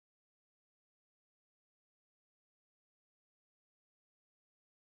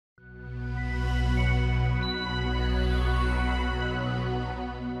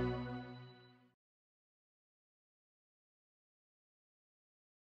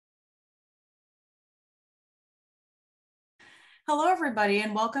Hello, everybody,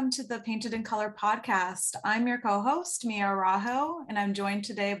 and welcome to the Painted in Color podcast. I'm your co-host, Mia Araujo, and I'm joined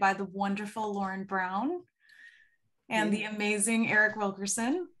today by the wonderful Lauren Brown and the amazing Eric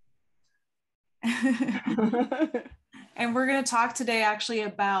Wilkerson. And we're going to talk today actually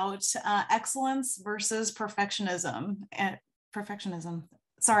about excellence versus perfectionism. Perfectionism.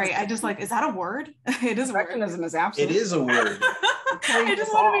 Sorry, I just is that a word? It is a word. Perfectionism is absolutely. It is a word. I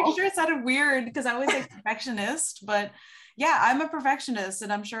just want to make sure it sounded weird because I always say perfectionist, but yeah, I'm a perfectionist,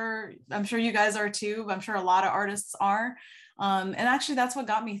 and I'm sure you guys are too. I'm sure a lot of artists are. And actually that's what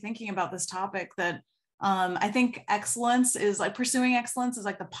got me thinking about this topic, that I think excellence is pursuing excellence is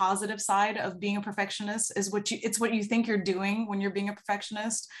like the positive side of being a perfectionist, is it's what you think you're doing when you're being a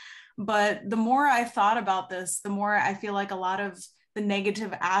perfectionist. But the more I've thought about this, the more I feel like a lot of the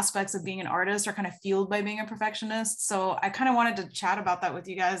negative aspects of being an artist are kind of fueled by being a perfectionist. So I kind of wanted to chat about that with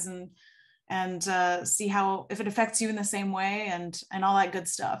you guys and see how, if it affects you in the same way and all that good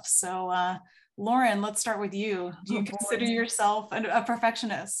stuff. So Lauren, let's start with you. Do you consider yourself a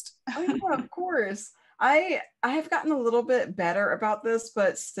perfectionist? Oh yeah, of course. I have gotten a little bit better about this,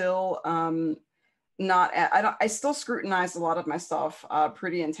 but still I still scrutinize a lot of my stuff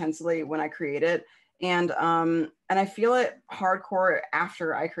pretty intensely when I create it. And I feel it hardcore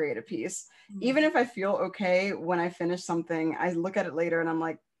after I create a piece. Even if I feel okay when I finish something, I look at it later and I'm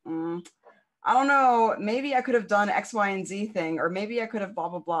like, I don't know, maybe I could have done X, Y, and Z thing, or maybe I could have blah,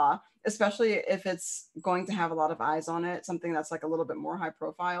 blah, blah, especially if it's going to have a lot of eyes on it, something that's like a little bit more high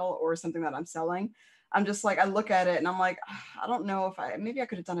profile or something that I'm selling. I'm just like, I look at it and I'm like, I don't know if maybe I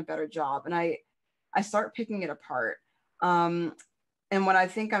could have done a better job. And I start picking it apart. And what I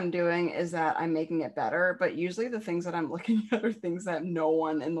think I'm doing is that I'm making it better, but usually the things that I'm looking at are things that no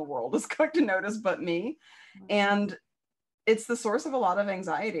one in the world is going to notice but me. And it's the source of a lot of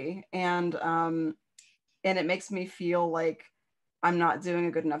anxiety, and it makes me feel like I'm not doing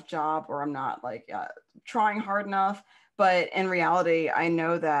a good enough job, or I'm not trying hard enough. But in reality, I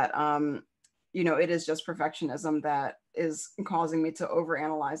know that it is just perfectionism that is causing me to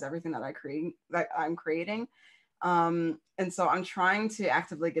overanalyze everything that I'm creating. And so I'm trying to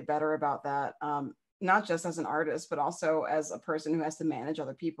actively get better about that, not just as an artist, but also as a person who has to manage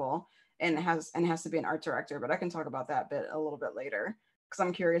other people and has to be an art director. But I can talk about that a little bit later, because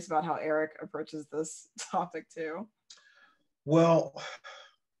I'm curious about how Eric approaches this topic too. Well,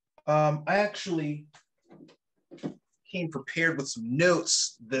 I actually came prepared with some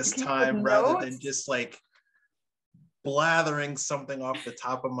notes this time rather than just blathering something off the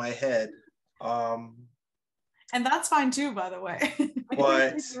top of my head. And that's fine too, by the way.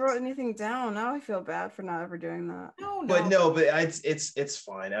 But if you wrote anything down, now I feel bad for not ever doing that. No. But it's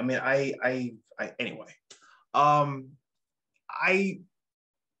fine. I mean, anyway. I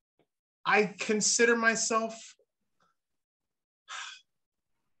consider myself,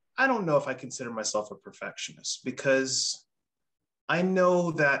 I don't know if I consider myself a perfectionist, because I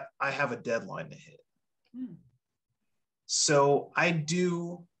know that I have a deadline to hit. So I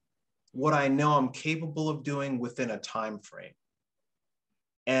do what I know I'm capable of doing within a time frame.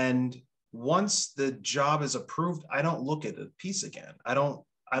 And once the job is approved, I don't look at the piece again. I don't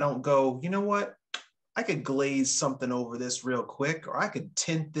go, you know what? I could glaze something over this real quick, or I could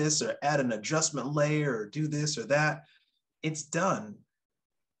tint this or add an adjustment layer or do this or that. It's done.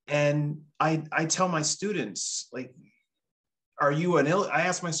 And I tell my students, I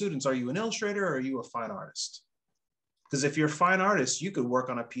ask my students, are you an illustrator or are you a fine artist? Because if you're a fine artist, you could work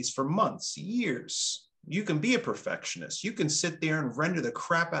on a piece for months, years. You can be a perfectionist. You can sit there and render the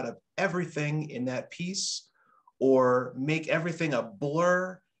crap out of everything in that piece, or make everything a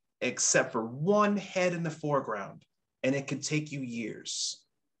blur except for one head in the foreground. And it could take you years.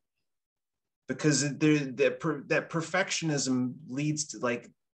 Because that perfectionism leads to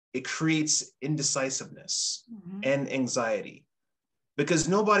it creates indecisiveness and anxiety. Because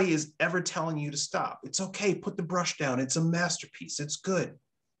nobody is ever telling you to stop. It's okay, put the brush down. It's a masterpiece, it's good,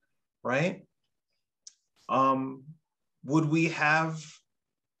 right? Would we have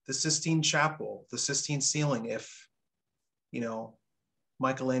the Sistine Chapel, the Sistine ceiling, if,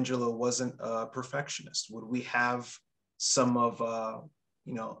 Michelangelo wasn't a perfectionist? Would we have some of,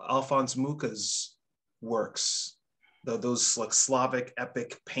 Alphonse Mucha's works, those Slavic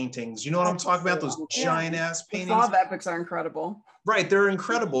epic paintings? You know what I'm talking about? Those giant ass paintings. The Slav epics are incredible. Right, they're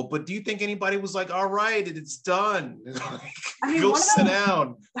incredible. But do you think anybody was like, all right, it's done? Go sit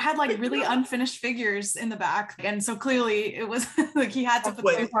down. Had really unfinished figures in the back. And so clearly it was he had to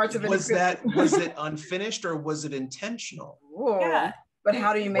put two parts of it. Was it unfinished or was it intentional? Whoa. Yeah. But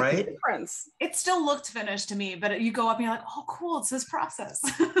how do you make the difference? It still looked finished to me, but you go up and you're like, oh, cool, it's this process.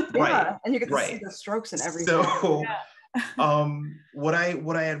 Yeah, and you get to see the strokes and everything. So What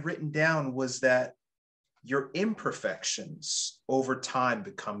I had written down was that your imperfections over time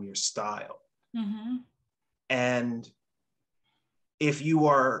become your style. Mm-hmm. And if you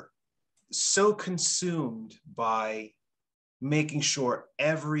are so consumed by making sure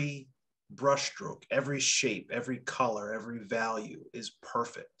every brushstroke, every shape, every color, every value is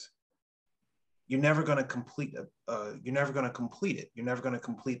perfect, you're never going to complete it. You're never going to complete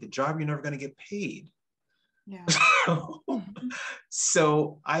the job. You're never going to get paid. Yeah.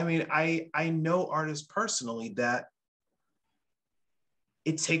 So, I mean, I know artists personally that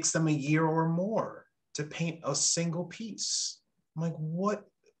it takes them a year or more to paint a single piece. I'm like,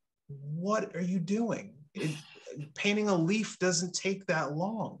 what are you doing? Painting a leaf doesn't take that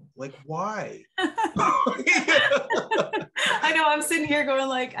long. Like, why? I know, I'm sitting here going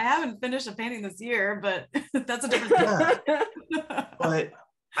like, I haven't finished a painting this year, but that's a different thing. But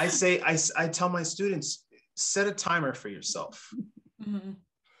I tell my students, set a timer for yourself. Mm-hmm.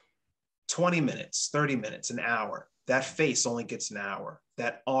 20 minutes, 30 minutes, an hour. That face only gets an hour.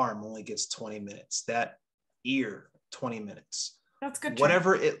 That arm only gets 20 minutes. That ear, 20 minutes. That's good.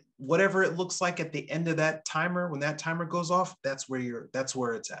 Whatever it looks like at the end of that timer, when that timer goes off, that's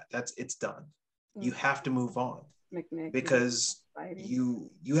where it's at. It's done. Mm-hmm. You have to move on because you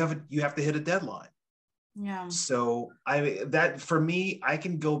have to hit a deadline. Yeah. So that for me, I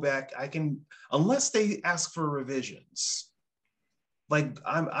can go back. Unless they ask for revisions. Like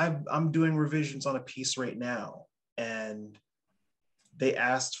I'm doing revisions on a piece right now, and they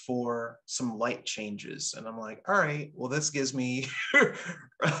asked for some light changes, and I'm like, all right, well, this gives me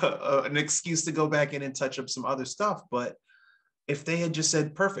an excuse to go back in and touch up some other stuff. But if they had just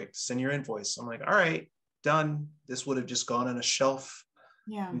said, perfect, send your invoice, I'm like, all right, done. This would have just gone on a shelf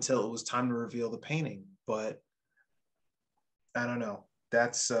until it was time to reveal the painting. But I don't know.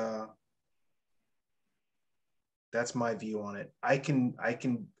 That's my view on it. I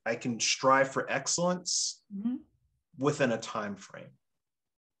can strive for excellence within a time frame.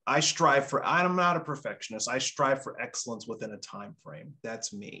 I'm not a perfectionist. I strive for excellence within a time frame.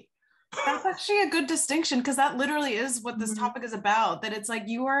 That's me. That's actually a good distinction, because that literally is what this topic is about. That it's like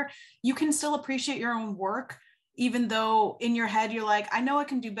you can still appreciate your own work, even though in your head you're like, I know I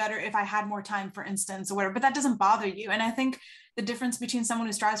can do better if I had more time, for instance, or whatever, but that doesn't bother you. And I think the difference between someone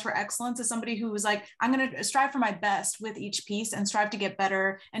who strives for excellence is somebody who is like, I'm going to strive for my best with each piece and strive to get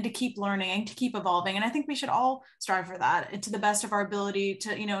better and to keep learning and to keep evolving. And I think we should all strive for that to the best of our ability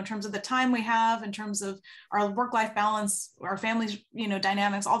to, in terms of the time we have, in terms of our work-life balance, our family's,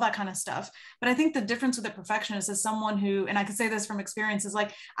 dynamics, all that kind of stuff. But I think the difference with a perfectionist is someone who, and I can say this from experience, is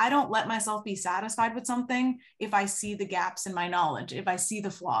like, I don't let myself be satisfied with something if I see the gaps in my knowledge, if I see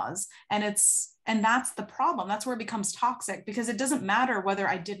the flaws. And that's the problem. That's where it becomes toxic, because it doesn't matter whether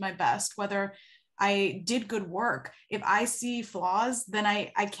I did my best, whether I did good work. If I see flaws, then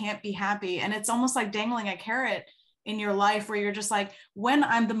I can't be happy. And it's almost like dangling a carrot in your life where you're just like, when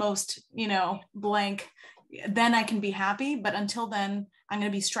I'm the most, blank, then I can be happy. But until then, I'm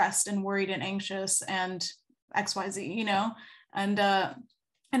going to be stressed and worried and anxious and XYZ,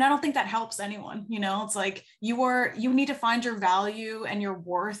 and I don't think that helps anyone. It's like you need to find your value and your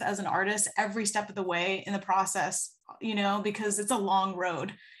worth as an artist every step of the way in the process, because it's a long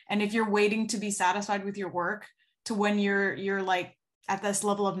road. And if you're waiting to be satisfied with your work to when you're like at this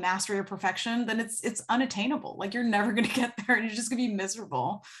level of mastery or perfection, then it's unattainable. Like you're never going to get there and you're just going to be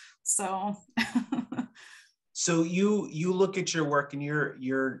miserable. So So you look at your work and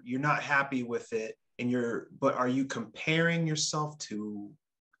you're not happy with it, but are you comparing yourself to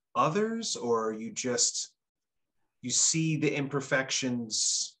others, or you see the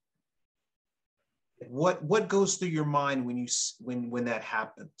imperfections? What goes through your mind when that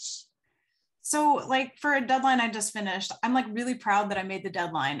happens? So like for a deadline I just finished, I'm like really proud that I made the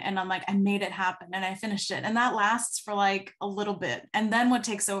deadline, and I'm like, I made it happen and I finished it. And that lasts for like a little bit. And then what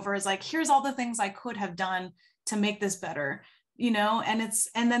takes over is like, here's all the things I could have done to make this better.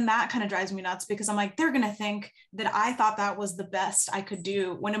 And then that kind of drives me nuts, because I'm like, they're going to think that I thought that was the best I could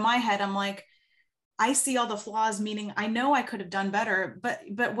do. When in my head, I'm like, I see all the flaws, meaning I know I could have done better.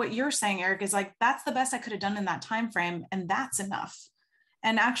 But what you're saying, Eric, is like, that's the best I could have done in that time frame. And that's enough.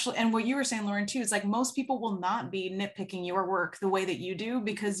 And actually, and what you were saying, Lauren, too, is like, most people will not be nitpicking your work the way that you do,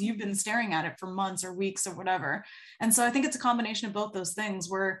 because you've been staring at it for months or weeks or whatever. And so I think it's a combination of both those things,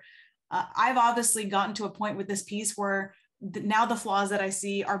 where I've obviously gotten to a point with this piece where now the flaws that I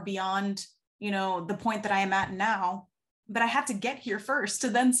see are beyond, the point that I am at now, but I had to get here first to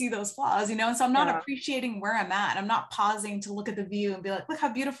then see those flaws, and so I'm not appreciating where I'm at. I'm not pausing to look at the view and be like, look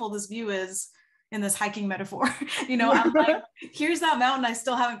how beautiful this view is, in this hiking metaphor. You know, I'm like, here's that mountain I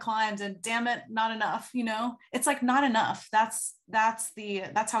still haven't climbed, and damn it, not enough. You know, it's like not enough. That's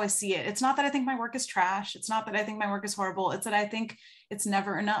how I see it. It's not that I think my work is trash. It's not that I think my work is horrible. It's that I think it's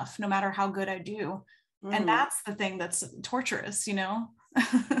never enough, no matter how good I do. And that's the thing that's torturous, you know.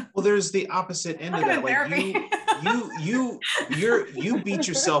 Well, there's the opposite end of that. Like you beat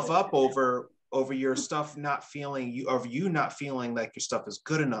yourself up over your stuff not feeling you not feeling like your stuff is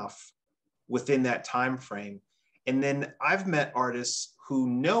good enough within that time frame. And then I've met artists who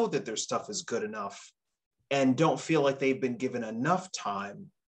know that their stuff is good enough and don't feel like they've been given enough time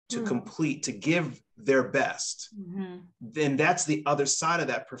to complete, to give their best. Then that's the other side of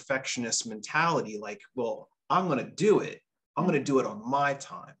that perfectionist mentality. Like, well, I'm going to do it. I'm going to do it on my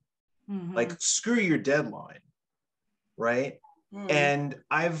time. Like, screw your deadline. Right. And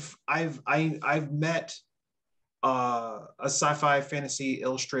I've met a sci-fi fantasy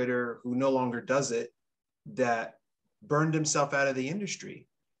illustrator who no longer does it, that burned himself out of the industry.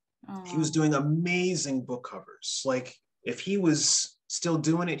 He was doing amazing book covers. Like, if he was still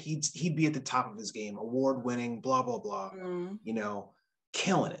doing it, he'd be at the top of his game, award-winning, blah, blah, blah, you know,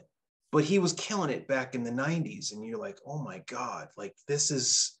 killing it. But he was killing it back in the 90s. And you're like, oh my God, like, this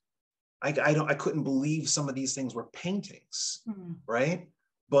is, I couldn't believe some of these things were paintings, right?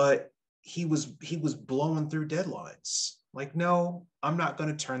 But he was blowing through deadlines. Like, no, I'm not going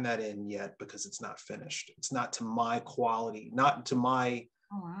to turn that in yet because it's not finished. It's not to my quality, not to my,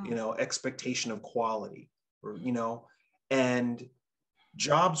 you know, expectation of quality, or, you know, and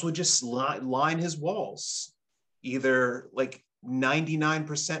Jobs would just line his walls, either like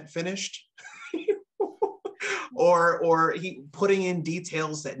 99% finished or he putting in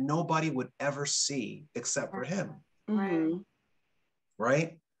details that nobody would ever see except for him.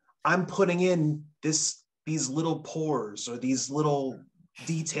 Right? I'm putting in these little pores or these little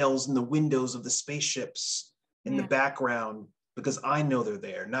details in the windows of the spaceships in the background because I know they're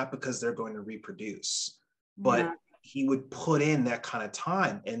there, not because they're going to reproduce. But he would put in that kind of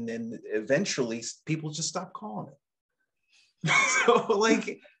time, and then eventually people just stop calling it. So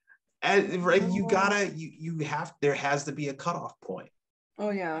like, right, there has to be a cutoff point.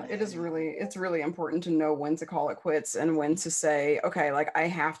 Oh yeah, it's really important to know when to call it quits and when to say, okay, like, I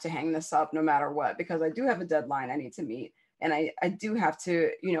have to hang this up no matter what, because I do have a deadline I need to meet. And I do have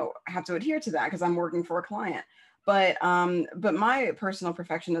to, you know, adhere to that because I'm working for a client. But my personal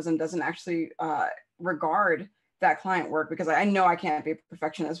perfectionism doesn't actually regard that client work, because I know I can't be a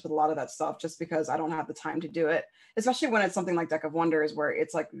perfectionist with a lot of that stuff just because I don't have the time to do it, especially when it's something like Deck of Wonders, where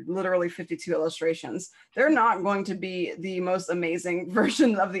it's like literally 52 illustrations. They're not going to be the most amazing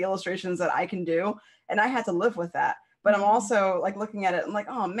version of the illustrations that I can do. And I had to live with that. But I'm also like looking at it, I'm like,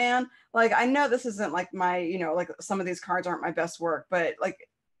 oh man, like, I know this isn't like my, you know, like some of these cards aren't my best work, but like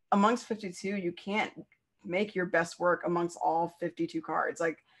amongst 52, you can't make your best work amongst all 52 cards.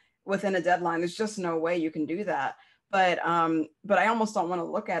 Like, within a deadline, there's just no way you can do that. But I almost don't want to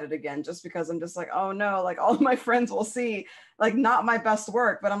look at it again, just because I'm just like, oh no, like all of my friends will see like not my best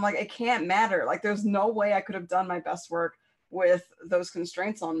work. But I'm like, it can't matter. Like, there's no way I could have done my best work with those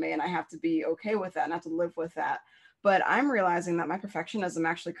constraints on me, and I have to be okay with that and have to live with that. But I'm realizing that my perfectionism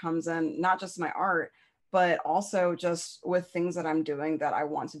actually comes in not just my art, but also just with things that I'm doing that I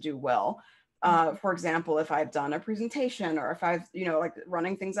want to do well. For example, if I've done a presentation, or if I've, you know, like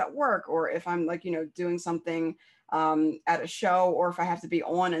running things at work, or if I'm like, you know, doing something at a show, or if I have to be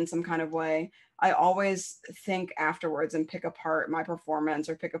on in some kind of way, I always think afterwards and pick apart my performance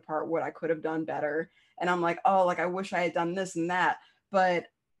or pick apart what I could have done better. And I'm like, oh, like, I wish I had done this and that. But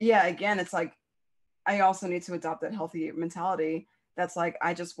yeah, again, it's like, I also need to adopt that healthy mentality. That's like,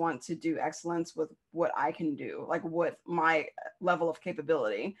 I just want to do excellence with what I can do, like with my level of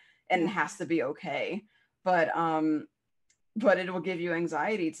capability. And it has to be okay. But it will give you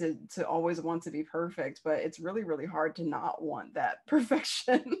anxiety to always want to be perfect. But it's really, really hard to not want that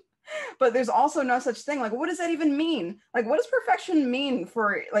perfection. But there's also no such thing. Like, what does that even mean? Like, what does perfection mean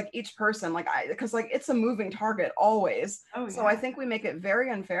for like each person? Like, because like it's a moving target always. Oh, yeah. So I think we make it very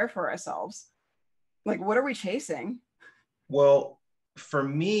unfair for ourselves. Like, what are we chasing? Well, for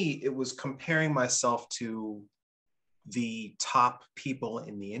me, it was comparing myself to the top people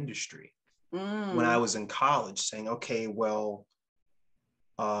in the industry when I was in college, saying, okay, well,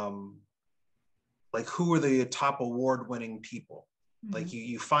 like, who are the top award-winning people? Like,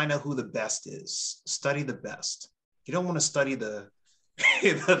 you find out who the best is, study the best. You don't want to study the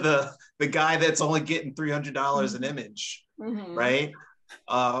guy that's only getting $300 an image, right?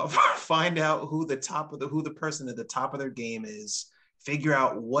 Find out who the person at the top of their game is. Figure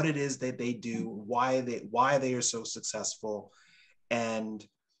out what it is that they do, why they are so successful, and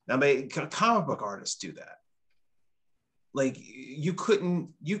Now, comic book artists do that. Like you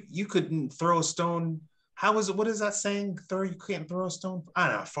couldn't throw a stone. How is it? What is that saying? You can't throw a stone. I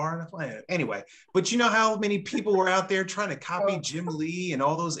don't know, far enough. Anyway, but you know how many people were out there trying to copy Jim Lee and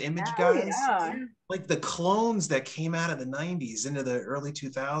all those image guys? Yeah. Like the clones that came out of the 90s into the early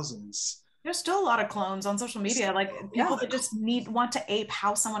 2000s. There's still a lot of clones on social media, like people that just want to ape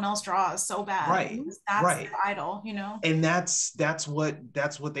how someone else draws so bad. Right. That's their idol, you know? And that's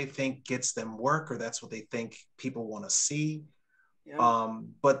what they think gets them work, or that's what they think people want to see. Yeah.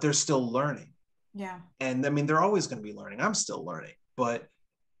 But they're still learning. Yeah. And I mean, they're always going to be learning. I'm still learning. But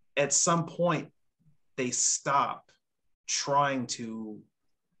at some point, they stop trying to,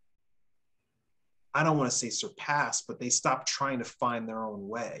 I don't want to say surpass, but they stop trying to find their own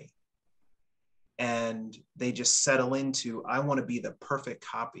way. And they just settle into, I want to be the perfect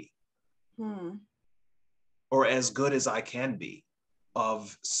copy. Or as good as I can be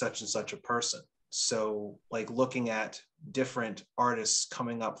of such and such a person. So like looking at different artists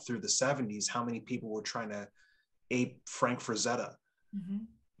coming up through the 70s, how many people were trying to ape Frank Frazetta,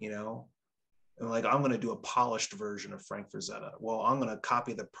 you know? And like, I'm going to do a polished version of Frank Frazetta. Well, I'm going to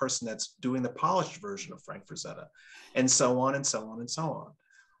copy the person that's doing the polished version of Frank Frazetta, and so on and so on and so on.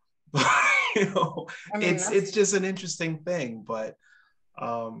 But, you know, I mean, it's just an interesting thing, but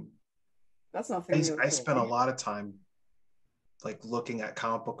that's nothing new. I spent a lot of time like looking at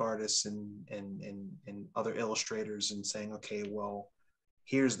comic book artists and other illustrators and saying, okay, well,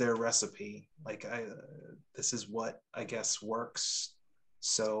 here's their recipe. Like this is what I guess works.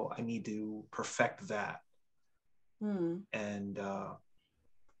 So I need to perfect that. And,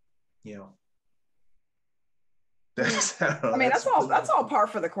 you know, I mean, that's all par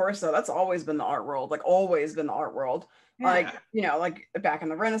for the course though. That's always been the art world, like always been the art world. Yeah. Like, you know, like back in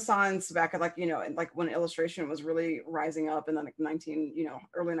the Renaissance, back at like, you know, and like when illustration was really rising up in the like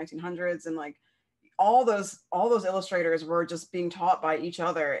early 1900s, and like all those illustrators were just being taught by each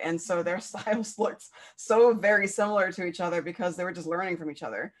other. And so their styles looked so very similar to each other because they were just learning from each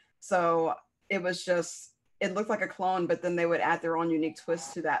other. So it looked like a clone, but then they would add their own unique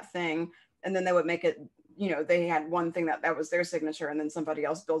twist to that thing. And then they would make it, you know, they had one thing that was their signature, and then somebody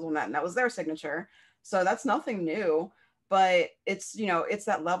else built on that and that was their signature. So that's nothing new, but it's, you know, it's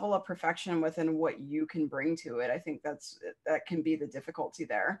that level of perfection within what you can bring to it. I think that can be the difficulty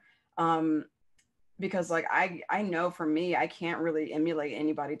there. Because like, I know for me, I can't really emulate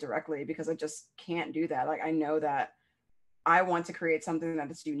anybody directly because I just can't do that. Like, I know that I want to create something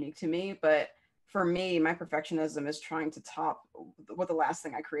that is unique to me, but for me, my perfectionism is trying to top what the last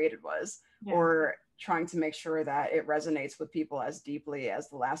thing I created was, or trying to make sure that it resonates with people as deeply as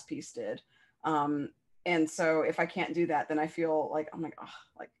the last piece did. And so if I can't do that, then I feel like, I'm like, oh,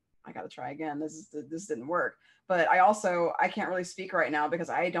 like I got to try again. This didn't work. But I can't really speak right now because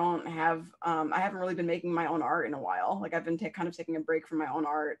I don't have, I haven't really been making my own art in a while. Like I've been kind of taking a break from my own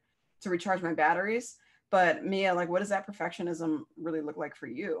art to recharge my batteries. But Mia, like, what does that perfectionism really look like for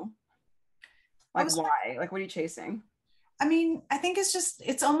you? Like, why? Like, what are you chasing? I mean, I think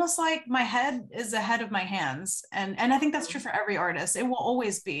it's almost like my head is ahead of my hands. And I think that's true for every artist. It will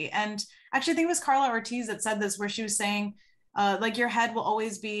always be. And actually, I think it was Carla Ortiz that said this, where she was saying, like your head will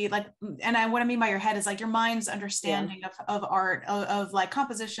always be like, and what I mean by your head is like your mind's understanding of art, of like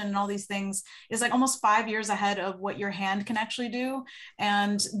composition and all these things is like almost 5 years ahead of what your hand can actually do.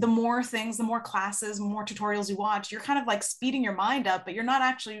 And the more classes, more tutorials you watch, you're kind of like speeding your mind up, but if you're not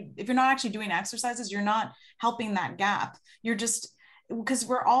actually doing exercises, you're not helping that gap. You're just, because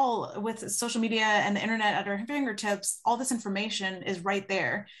we're all, with social media and the internet at our fingertips, all this information is right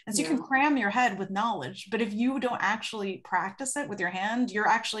there. And so you can cram your head with knowledge, but if you don't actually practice it with your hand, you're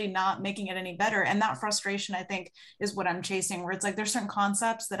actually not making it any better. And that frustration, I think, is what I'm chasing, where it's like, there's certain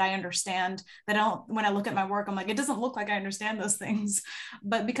concepts that I understand that when I look at my work, I'm like, it doesn't look like I understand those things.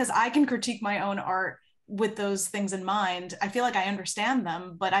 But because I can critique my own art with those things in mind, I feel like I understand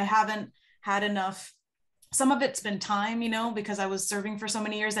them, but I haven't had enough. Some of it's been time, you know, because I was serving for so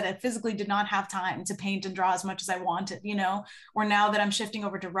many years that I physically did not have time to paint and draw as much as I wanted, you know, or now that I'm shifting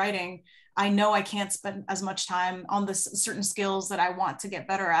over to writing, I know I can't spend as much time on the certain skills that I want to get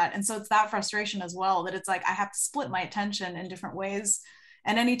better at. And so it's that frustration as well, that it's like, I have to split my attention in different ways.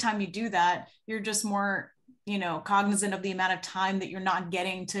 And anytime you do that, you're just more, you know, cognizant of the amount of time that you're not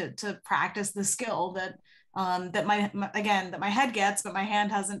getting to practice the skill that my head gets, but my hand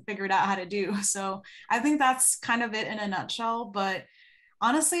hasn't figured out how to do. So I think that's kind of it in a nutshell. But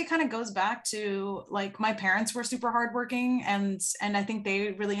honestly, it kind of goes back to like, my parents were super hardworking, and I think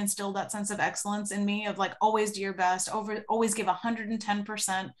they really instilled that sense of excellence in me, of like, always do your best, always give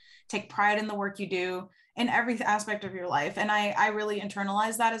 110%, take pride in the work you do. in every aspect of your life. And I really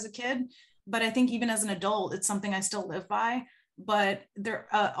internalized that as a kid, but I think even as an adult, it's something I still live by. But they're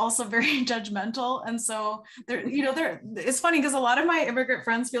also very judgmental. And so it's funny because a lot of my immigrant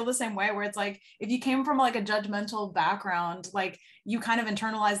friends feel the same way, where it's like, if you came from like a judgmental background, like you kind of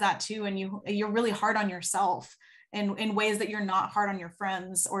internalize that too. And you're really hard on yourself in ways that you're not hard on your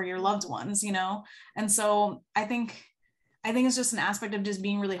friends or your loved ones, you know? And so I think it's just an aspect of just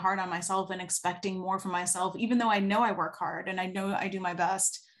being really hard on myself and expecting more from myself, even though I know I work hard and I know I do my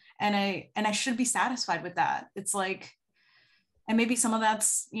best, and I should be satisfied with that. It's like, and maybe some of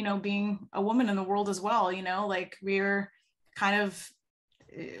that's, you know, being a woman in the world as well, you know, like we're kind of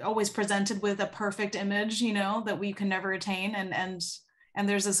always presented with a perfect image, you know, that we can never attain. And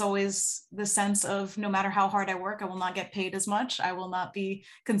there's always this sense of, no matter how hard I work, I will not get paid as much. I will not be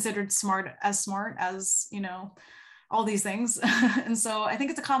considered smart as, you know, all these things. And so I think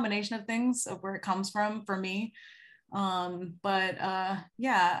it's a combination of things of where it comes from for me. Yeah,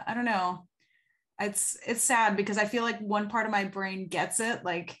 I don't know. It's sad because I feel like one part of my brain gets it,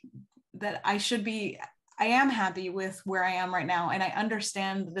 like that I am happy with where I am right now. And I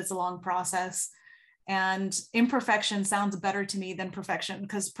understand that it's a long process, and imperfection sounds better to me than perfection,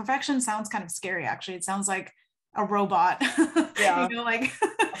 because perfection sounds kind of scary. Actually, it sounds like a robot. Yeah. You know, like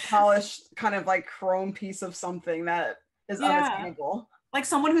a polished kind of like chrome piece of something that is unattainable. Like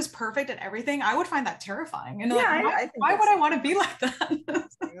someone who's perfect at everything. I would find that terrifying. And yeah, like, why would I want to be like that?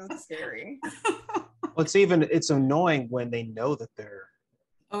 It's scary. Well, it's annoying when they know that they're.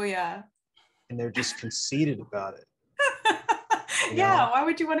 Oh yeah. And they're just conceited about it. Yeah, why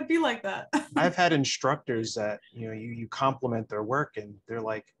would you want to be like that? I've had instructors that, you know, you compliment their work and they're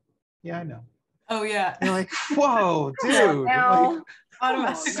like, yeah, I know. Oh yeah. You're like, whoa, dude. Now,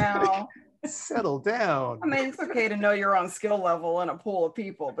 like, settle down. I mean, it's okay to know you're on skill level in a pool of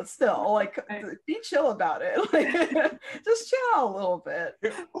people, but still, like, be chill about it. Like, just chill a little bit.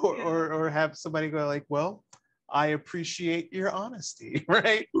 Or have somebody go like, well, I appreciate your honesty,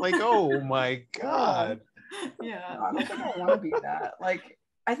 right? Like, oh my God. Yeah. No, I don't think I want to be that. Like,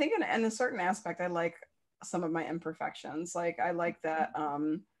 I think in a certain aspect, I like some of my imperfections. Like, I like that,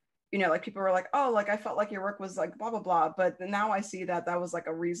 you know, like people were like, oh, like I felt like your work was like blah, blah, blah. But now I see that was like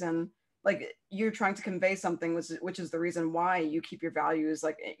a reason, like you're trying to convey something, which is the reason why you keep your values,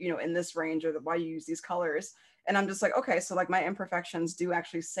 like, you know, in this range, or why you use these colors. And I'm just like, okay, so like my imperfections do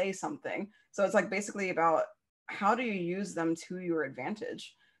actually say something. So it's like basically about how do you use them to your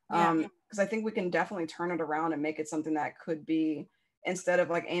advantage? Because I think we can definitely turn it around and make it something that could be, instead of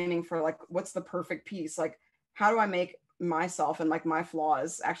like aiming for like, what's the perfect piece? Like, how do I make myself and like my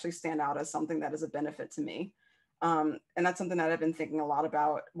flaws actually stand out as something that is a benefit to me? And that's something that I've been thinking a lot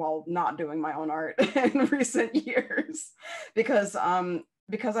about while not doing my own art in recent years, because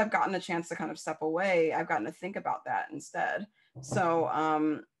I've gotten a chance to kind of step away. I've gotten to think about that instead. So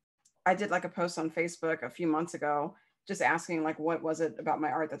I did like a post on Facebook a few months ago, just asking like, what was it about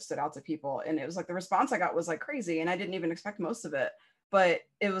my art that stood out to people? And it was like, the response I got was like crazy. And I didn't even expect most of it, but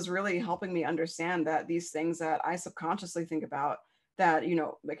it was really helping me understand that these things that I subconsciously think about, that, you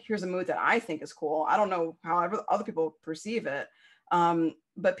know, like here's a mood that I think is cool. I don't know how other people perceive it,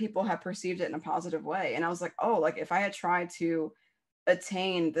 but people have perceived it in a positive way. And I was like, oh, like if I had tried to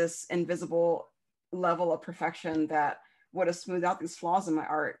attain this invisible level of perfection that would have smoothed out these flaws in my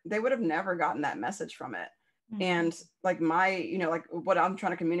art, they would have never gotten that message from it. Mm-hmm. And like my, you know, like what I'm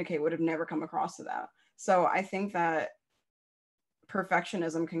trying to communicate would have never come across to that. So I think that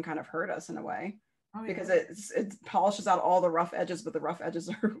perfectionism can kind of hurt us in a way. Oh, yeah. Because it polishes out all the rough edges, but the rough edges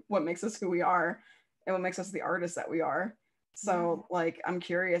are what makes us who we are and what makes us the artists that we are. So like, I'm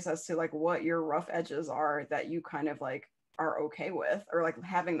curious as to like what your rough edges are that you kind of like are okay with, or like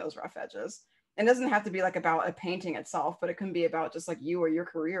having those rough edges. It doesn't have to be like about a painting itself, but it can be about just like you or your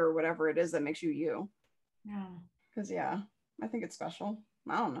career or whatever it is that makes you you. Yeah. Because I think it's special.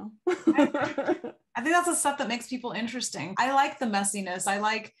 I don't know. I think that's the stuff that makes people interesting. I like the messiness. I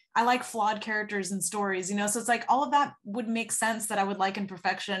like flawed characters and stories, you know, so it's like all of that would make sense that I would like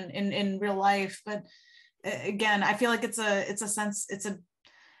imperfection in real life. But again, I feel like it's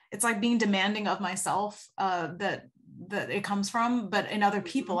like being demanding of myself, that it comes from, but in other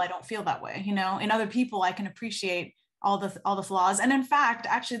people, I don't feel that way. You know, in other people, I can appreciate all the flaws. And in fact,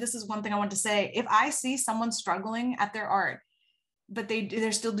 actually, this is one thing I want to say. If I see someone struggling at their art, but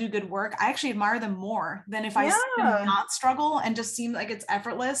they still do good work, I actually admire them more than if I see them not struggle and just seem like it's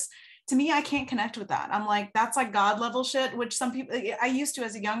effortless. To me, I can't connect with that. I'm like, that's like God level shit, which some people, I used to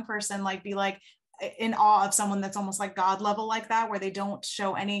as a young person, like be like in awe of someone that's almost like God level like that, where they don't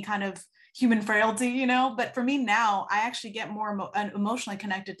show any kind of, human frailty, you know. But for me now, I actually get more emotionally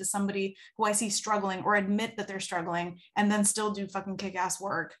connected to somebody who I see struggling or admit that they're struggling and then still do fucking kick-ass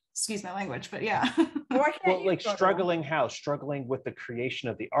work. Excuse my language, but yeah. Well, like struggling how? Struggling with the creation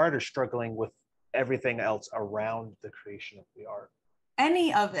of the art, or struggling with everything else around the creation of the art?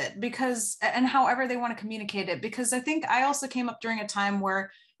 Any of it, because, and however they want to communicate it, because I think I also came up during a time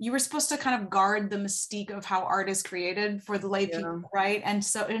where you were supposed to kind of guard the mystique of how art is created for the lay people, right? And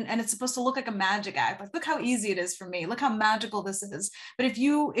so, and it's supposed to look like a magic act. Like, look how easy it is for me. Look how magical this is. But if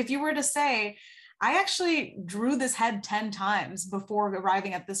you were to say, I actually drew this head 10 times before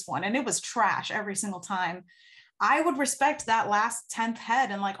arriving at this one, and it was trash every single time, I would respect that last 10th head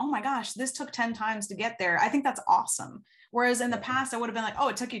and like, oh my gosh, this took 10 times to get there. I think that's awesome. Whereas in the past, I would have been like, oh,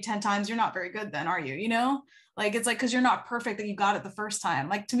 it took you 10 times. You're not very good then, are you? You know, like, it's like, because you're not perfect that you got it the first time.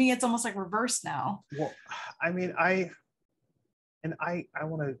 Like, to me, it's almost like reversed now. Well, I mean, I want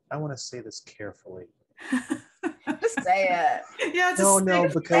to say this carefully. Just say it. Yeah. Because I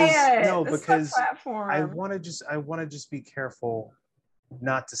want to just be careful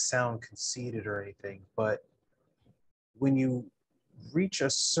not to sound conceited or anything, but when you reach a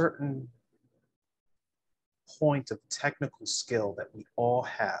certain point of technical skill that we all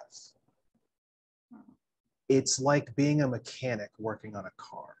have, it's like being a mechanic working on a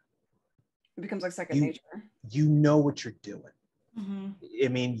car. It becomes like second nature. You know what you're doing. Mm-hmm. I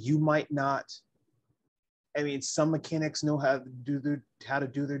mean, you might not. I mean, some mechanics know how to do their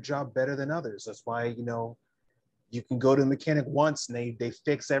job better than others. That's why, you know, you can go to the mechanic once and they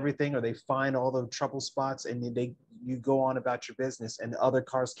fix everything, or they find all the trouble spots, and you go on about your business, and other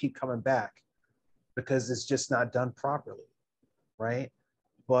cars keep coming back because it's just not done properly, right?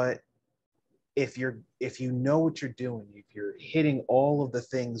 But if you know what you're doing, if you're hitting all of the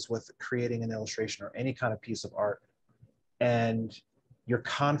things with creating an illustration or any kind of piece of art, and you're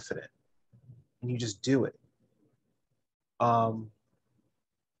confident and you just do it,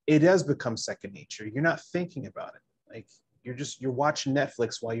 it does become second nature. You're not thinking about it. Like, you're watching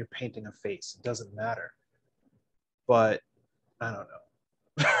Netflix while you're painting a face. It doesn't matter. But I don't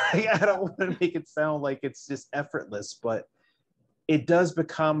know. I don't want to make it sound like it's just effortless, but it does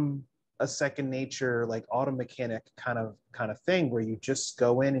become a second nature, like auto mechanic kind of thing, where you just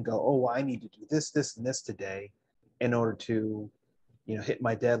go in and go, oh, I need to do this, and this today in order to, you know, hit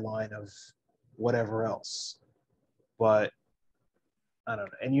my deadline of whatever else. But I don't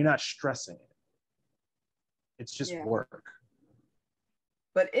know. And you're not stressing it. It's just work.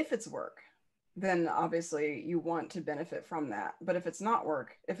 But if it's work, then obviously you want to benefit from that. But if it's not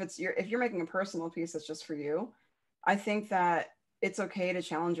work, if you're making a personal piece that's just for you, I think that it's okay to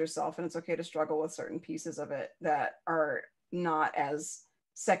challenge yourself, and it's okay to struggle with certain pieces of it that are not as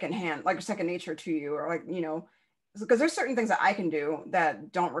secondhand, like second nature to you, or like, you know, because there's certain things that I can do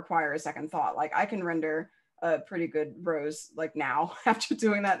that don't require a second thought. Like, I can render a pretty good rose like now after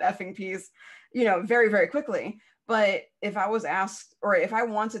doing that effing piece, you know, very, very quickly. But if I was asked, or if I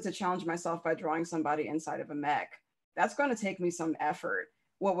wanted to challenge myself by drawing somebody inside of a mech, that's going to take me some effort.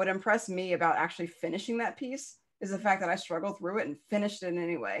 What would impress me about actually finishing that piece is the fact that I struggled through it and finished it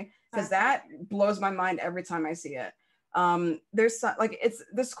anyway, because that blows my mind every time I see it. There's like, it's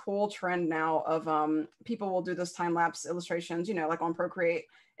this cool trend now of people will do those time-lapse illustrations, you know, like on Procreate,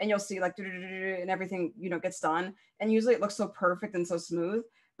 and you'll see like and everything, you know, gets done, and usually it looks so perfect and so smooth.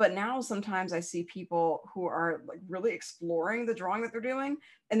 But now sometimes I see people who are like really exploring the drawing that they're doing,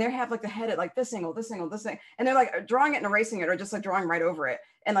 and they have like the head at like this angle, this angle, this thing, and they're like drawing it and erasing it, or just like drawing right over it,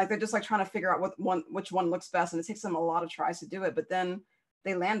 and like they're just like trying to figure out which one looks best, and it takes them a lot of tries to do it, but then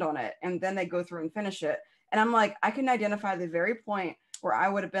they land on it, and then they go through and finish it. And I'm like, I can identify the very point where I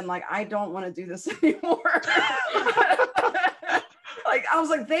would have been like, I don't want to do this anymore. Like, I was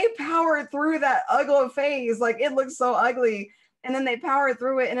like, they powered through that ugly phase. Like, it looks so ugly. And then they powered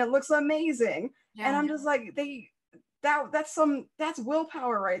through it and it looks amazing. Yeah. And I'm just like, that's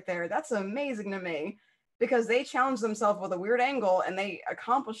willpower right there. That's amazing to me, because they challenged themselves with a weird angle and they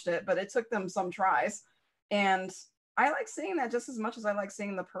accomplished it, but it took them some tries. And I like seeing that just as much as I like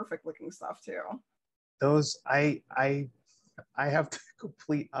seeing the perfect looking stuff too. Those, I have the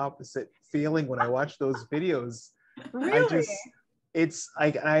complete opposite feeling when I watch those videos. Really?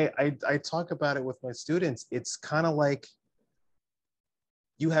 I talk about it with my students. It's kind of like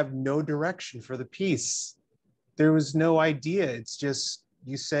you have no direction for the piece. There was no idea. It's just,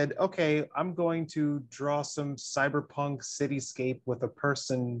 you said, okay, I'm going to draw some cyberpunk cityscape with a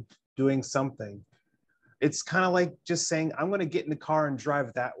person doing something. It's kind of like just saying, I'm going to get in the car and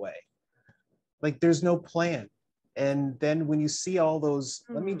drive that way. Like, there's no plan. And then when you see all those,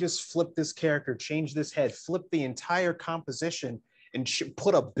 let me just flip this character, change this head, flip the entire composition, and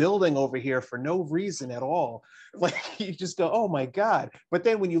put a building over here for no reason at all. Like you just go, oh my God. But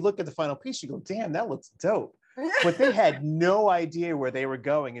then when you look at the final piece, you go, damn, that looks dope. But they had no idea where they were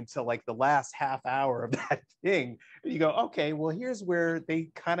going until like the last half hour of that thing. And you go, okay, well, here's where they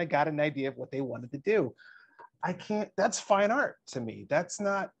kind of got an idea of what they wanted to do. That's fine art to me. That's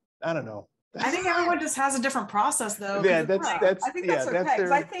not, I don't know. I think everyone just has a different process though. Yeah, I think that's okay.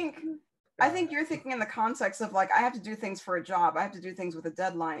 Because I think you're thinking in the context of like, I have to do things for a job. I have to do things with a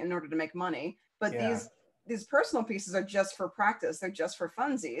deadline in order to make money. But these personal pieces are just for practice. They're just for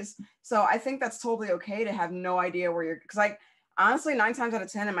funsies. So I think that's totally okay to have no idea where you're, because like, honestly, 9 times out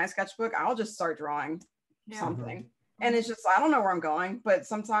of 10 in my sketchbook, I'll just start drawing something. And it's just, I don't know where I'm going, but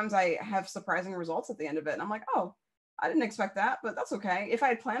sometimes I have surprising results at the end of it. And I'm like, oh, I didn't expect that, but that's okay. If I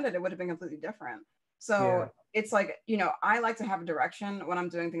had planned it, it would have been completely different. So it's like, you know, I like to have a direction when I'm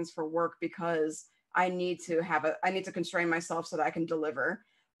doing things for work because I need to constrain myself so that I can deliver.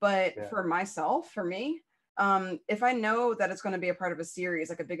 But for myself, for me, if I know that it's going to be a part of a series,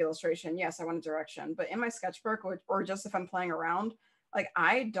 like a big illustration, yes, I want a direction. But in my sketchbook or just if I'm playing around, like,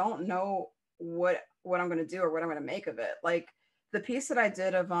 I don't know what I'm going to do or what I'm going to make of it. Like the piece that I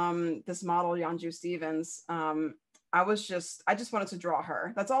did of this model, Yanju Stevens, I just wanted to draw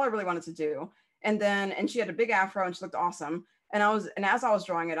her. That's all I really wanted to do. And she had a big afro and she looked awesome. And as I was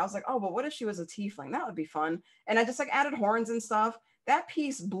drawing it, I was like, oh, but what if she was a tiefling? That would be fun. And I just like added horns and stuff. That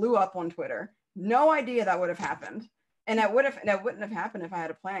piece blew up on Twitter. No idea that would have happened. And that wouldn't have happened if I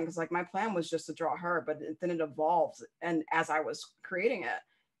had a plan. Cause like my plan was just to draw her, but then it evolved. And as I was creating it.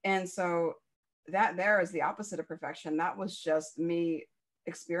 And so that there is the opposite of perfection. That was just me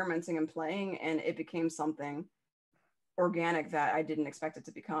experimenting and playing, and it became something organic that I didn't expect it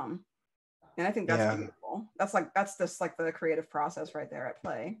to become. And I think that's beautiful. That's just like the creative process right there at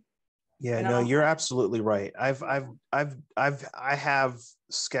play. Yeah, and no, you're absolutely right. I have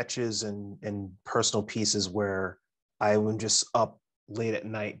sketches and personal pieces where I am just up late at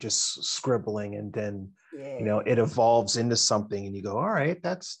night just scribbling, and then you know it evolves into something, and you go, all right,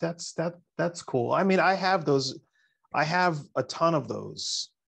 that's cool. I mean, I have a ton of those.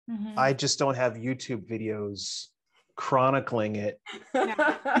 I just don't have YouTube videos chronicling it,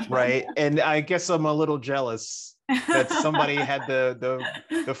 right? And I guess I'm a little jealous that somebody had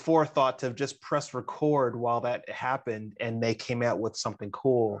the forethought to just press record while that happened, and they came out with something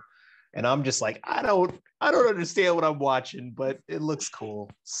cool. And I'm just like, I don't understand what I'm watching, but it looks cool.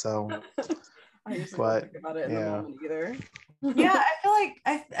 So I usually don't think about it in the moment either. Yeah,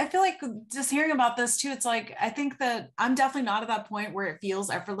 I feel like just hearing about this too, it's like, I think that I'm definitely not at that point where it feels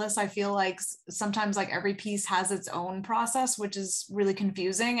effortless. I feel like sometimes like every piece has its own process, which is really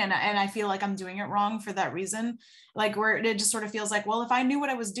confusing. And I feel like I'm doing it wrong for that reason. Like where it just sort of feels like, well, if I knew what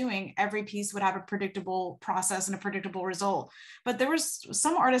I was doing, every piece would have a predictable process and a predictable result. But there was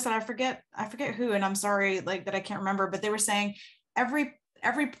some artist that I forget who, and I'm sorry, like that I can't remember, but they were saying every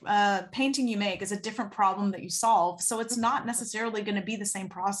painting you make is a different problem that you solve. So it's not necessarily going to be the same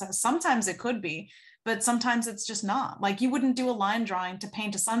process. Sometimes it could be, but sometimes it's just not. Like you wouldn't do a line drawing to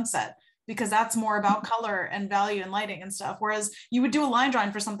paint a sunset because that's more about color and value and lighting and stuff. Whereas you would do a line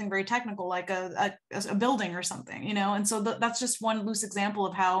drawing for something very technical, like a building or something, you know? And so that's just one loose example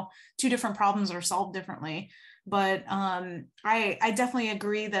of how two different problems are solved differently. But I definitely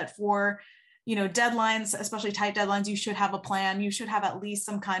agree that for, you know, deadlines, especially tight deadlines, you should have a plan. You should have at least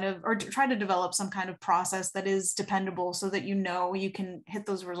some kind of, or try to develop some kind of process that is dependable so that you know you can hit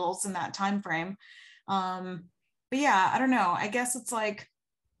those results in that time frame. But yeah, I don't know. I guess it's like,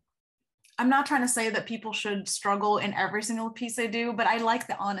 I'm not trying to say that people should struggle in every single piece they do, but I like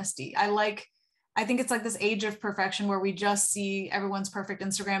the honesty. I think it's like this age of perfection where we just see everyone's perfect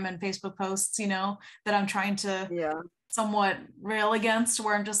Instagram and Facebook posts, you know, that I'm trying to somewhat rail against,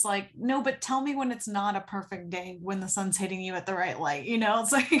 where I'm just like, no, but tell me when it's not a perfect day, when the sun's hitting you at the right light, you know?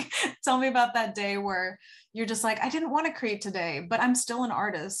 It's like, tell me about that day where you're just like, I didn't want to create today, but I'm still an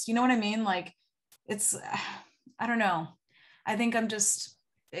artist. You know what I mean? Like it's, I don't know. I think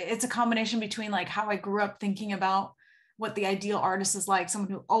it's a combination between like how I grew up thinking about what the ideal artist is like,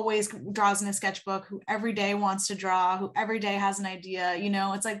 someone who always draws in a sketchbook, who every day wants to draw, who every day has an idea, you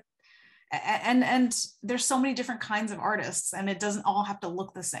know, it's like, and there's so many different kinds of artists, and it doesn't all have to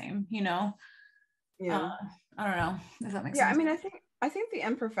look the same, you know? I don't know if that makes sense. I mean, I think the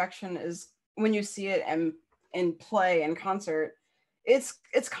imperfection is when you see it in play and concert, it's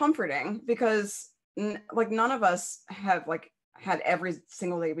comforting because like none of us have like had every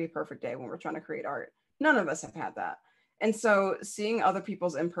single day be a perfect day when we're trying to create art. None of us have had that. And so seeing other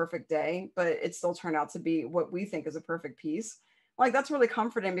people's imperfect day, but it still turned out to be what we think is a perfect piece, like that's really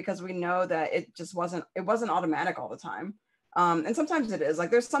comforting because we know that it wasn't automatic all the time. And sometimes it is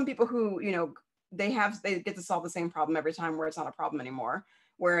like, there's some people who, you know, they get to solve the same problem every time, where it's not a problem anymore,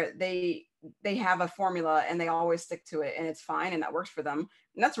 where they have a formula and they always stick to it and it's fine and that works for them.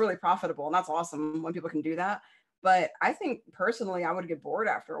 And that's really profitable. And that's awesome when people can do that. But I think personally, I would get bored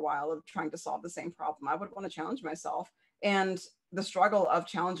after a while of trying to solve the same problem. I would want to challenge myself. And the struggle of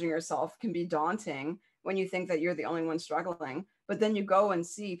challenging yourself can be daunting when you think that you're the only one struggling. But then you go and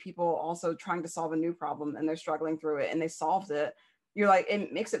see people also trying to solve a new problem and they're struggling through it and they solved it. You're like,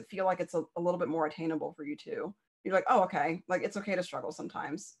 it makes it feel like it's a little bit more attainable for you too. You're like, oh, okay, like it's okay to struggle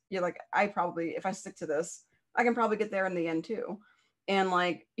sometimes. You're like, I probably, if I stick to this, I can probably get there in the end too. And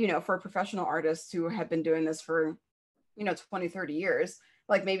like, you know, for professional artists who have been doing this for, you know, 20, 30 years,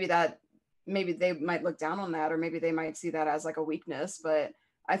 like maybe they might look down on that, or maybe they might see that as like a weakness. But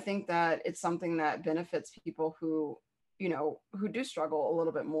I think that it's something that benefits people who, you know, who do struggle a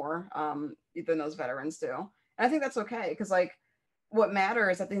little bit more than those veterans do. And I think that's okay, because like what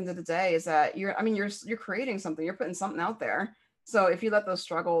matters at the end of the day is that you're creating something, you're putting something out there. So if you let those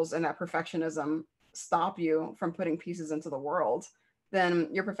struggles and that perfectionism stop you from putting pieces into the world, then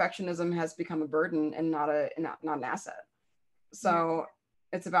your perfectionism has become a burden and not an asset. So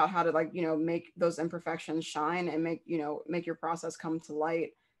it's about how to, like, you know, make those imperfections shine and make your process come to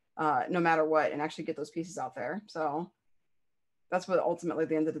light, no matter what, and actually get those pieces out there. So that's what ultimately at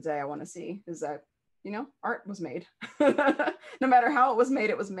the end of the day I want to see, is that, you know, art was made. No matter how it was made,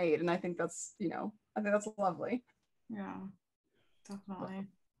 it was made. And I think that's, you know, I think that's lovely. Yeah, definitely.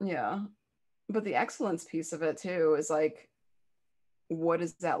 Yeah. But the excellence piece of it too is like, what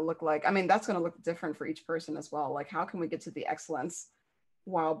does that look like? I mean, that's going to look different for each person as well. Like, how can we get to the excellence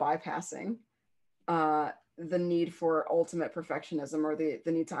while bypassing the need for ultimate perfectionism, or the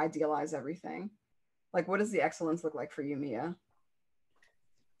need to idealize everything? Like, what does the excellence look like for you, Mia?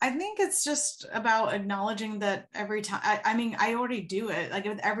 I think it's just about acknowledging that every time, I mean, I already do it. Like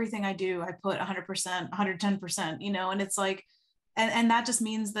with everything I do, I put 100%, 110%, you know, and it's like, and that just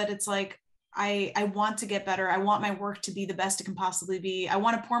means that it's like, I want to get better. I want my work to be the best it can possibly be. I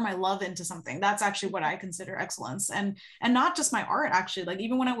want to pour my love into something. That's actually what I consider excellence. And not just my art, actually. Like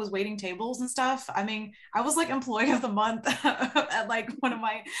even when I was waiting tables and stuff, I mean, I was like employee of the month at like one of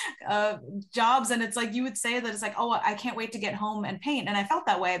my jobs. And it's like, you would say that it's like, oh, I can't wait to get home and paint. And I felt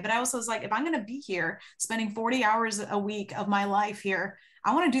that way. But I also was like, if I'm going to be here spending 40 hours a week of my life here,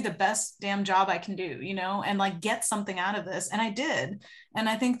 I want to do the best damn job I can do, you know, and like get something out of this. And I did. And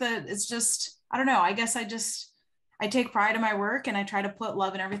I think that it's just, I don't know, I guess I take pride in my work and I try to put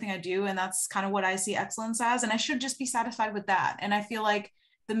love in everything I do. And that's kind of what I see excellence as. And I should just be satisfied with that. And I feel like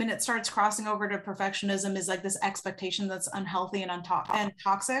the minute it starts crossing over to perfectionism is like this expectation that's unhealthy and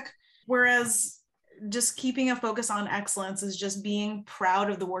toxic. Whereas just keeping a focus on excellence is just being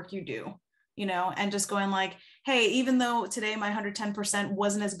proud of the work you do, you know, and just going like, hey, even though today my 110%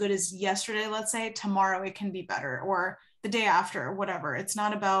 wasn't as good as yesterday, let's say, tomorrow it can be better, or the day after, whatever. It's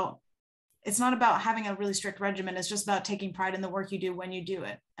not about having a really strict regimen. It's just about taking pride in the work you do when you do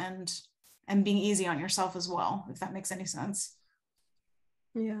it, and being easy on yourself as well, if that makes any sense.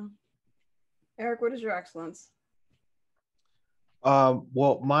 Yeah. Eric, what is your excellence?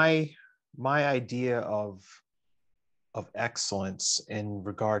 Well, my idea of excellence in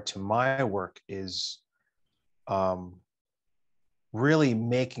regard to my work is really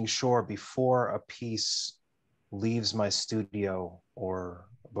making sure before a piece leaves my studio or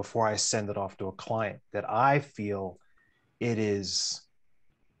before I send it off to a client that I feel it is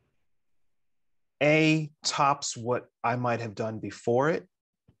A, tops what I might have done before it,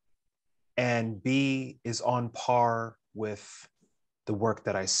 and B, is on par with the work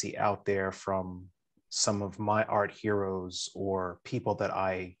that I see out there from some of my art heroes or people that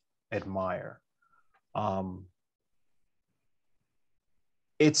I admire.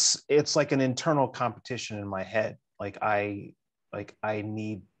 It's like an internal competition in my head. I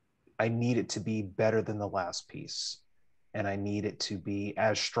need it to be better than the last piece, and I need it to be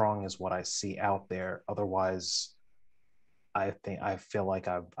as strong as what I see out there. Otherwise, I feel like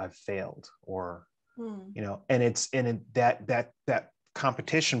I've failed, or you know. And that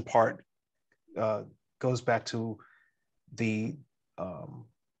competition part goes back to the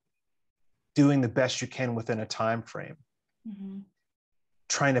doing the best you can within a time frame. Mm-hmm.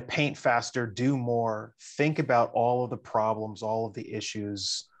 Trying to paint faster, do more, think about all of the problems, all of the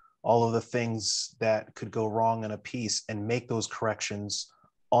issues, all of the things that could go wrong in a piece, and make those corrections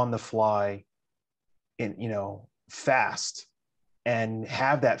on the fly, in, you know, fast, and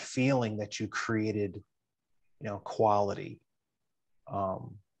have that feeling that you created, you know, quality. I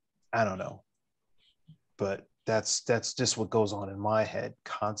don't know, but that's just what goes on in my head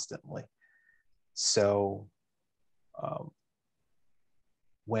constantly. So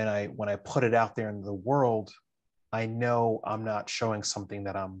when I put it out there in the world, I know I'm not showing something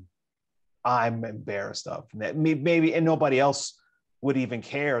that I'm embarrassed of. Maybe, and nobody else would even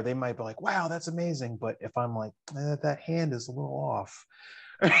care. They might be like, wow, that's amazing. But if I'm like, that hand is a little off.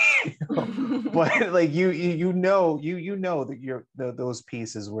 But like you know that you're those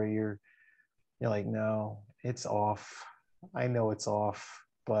pieces where you're like, no, it's off. I know it's off,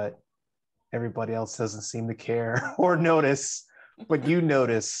 but everybody else doesn't seem to care or notice, but you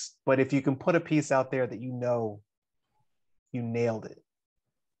notice. But if you can put a piece out there that you know you nailed it,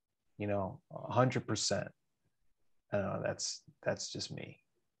 100%. I don't know, that's just me.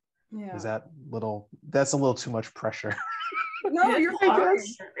 Yeah. That's a little too much pressure. No, you're fine.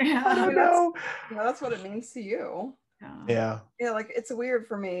 Yeah. I don't know. That's what it means to you. Yeah. Yeah, like it's weird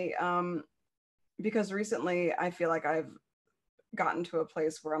for me, because recently I feel like I've gotten to a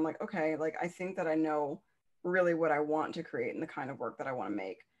place where I'm like, okay, like I think that I know really what I want to create and the kind of work that I want to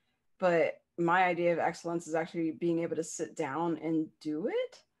make. But my idea of excellence is actually being able to sit down and do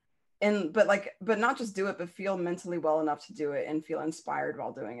it. But not just do it, but feel mentally well enough to do it and feel inspired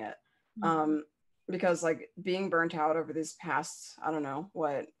while doing it. Mm-hmm. Because like being burnt out over these past, I don't know,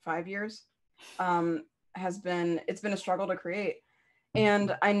 5 years, it's been a struggle to create.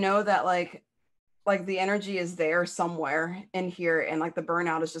 And I know that like the energy is there somewhere in here, and like the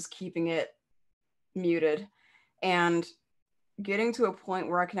burnout is just keeping it muted. And getting to a point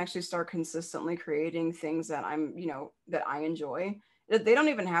where I can actually start consistently creating things that that I enjoy. They don't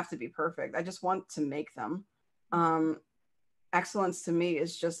even have to be perfect. I just want to make them. Excellence to me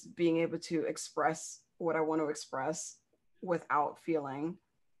is just being able to express what I want to express without feeling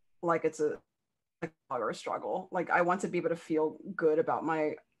like it's a struggle. Like I want to be able to feel good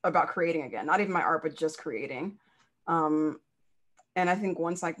about creating again, not even my art, but just creating. And I think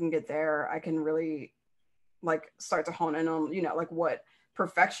once I can get there, I can really like start to hone in on, like what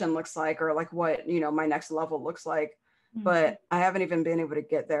perfection looks like, or like what, my next level looks like. Mm-hmm. But I haven't even been able to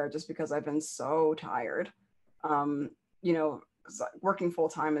get there just because I've been so tired. Working full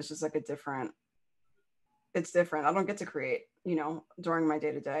time is just like it's different. I don't get to create, during my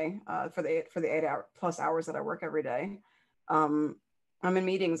day to day, for the 8+ hours that I work every day. I'm in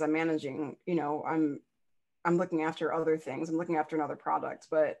meetings, I'm managing, I'm looking after other things. I'm looking after another product,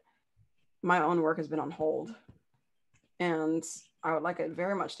 but my own work has been on hold, and I would like it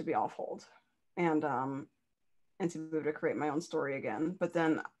very much to be off hold, and to be able to create my own story again. But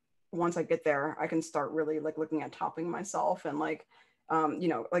then once I get there, I can start really like looking at topping myself and like,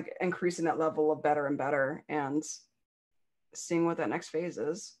 like increasing that level of better and better and seeing what that next phase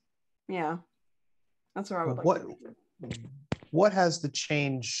is. Yeah, that's where I would like to be. What has to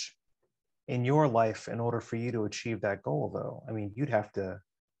change in your life in order for you to achieve that goal, though? I mean, you'd have to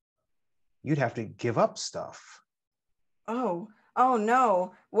give up stuff. Oh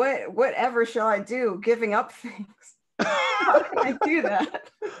no. Whatever shall I do? Giving up things. How can I do that?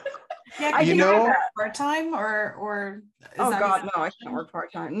 Yeah, I can work part-time or oh God, no, I can't work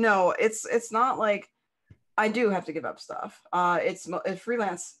part-time. No, it's not like I do have to give up stuff. It's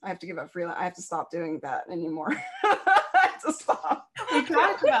freelance. I have to give up freelance. I have to stop doing that anymore. I have to stop. We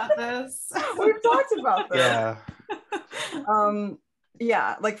talked about this. We've talked about this. Yeah.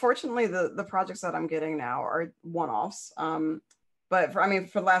 Yeah, like fortunately the projects that I'm getting now are one-offs. But for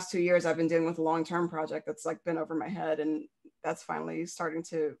the last 2 years I've been dealing with a long-term project that's like been over my head, and that's finally starting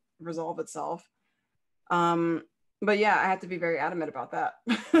to resolve itself. But yeah, I have to be very adamant about that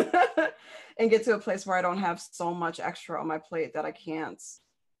and get to a place where I don't have so much extra on my plate that I can't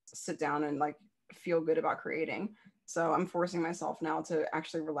sit down and like feel good about creating. So I'm forcing myself now to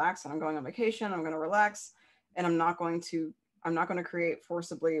actually relax, and I'm going on vacation. I'm going to relax, and I'm not going to create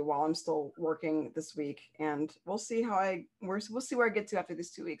forcibly while I'm still working this week. And we'll see we'll see where I get to after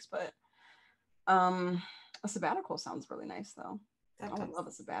these 2 weeks. But a sabbatical sounds really nice though. I would love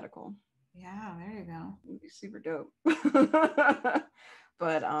a sabbatical. Yeah, there you go. It'd be super dope.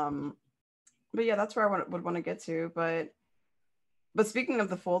 But yeah, that's where I would want to get to. But speaking of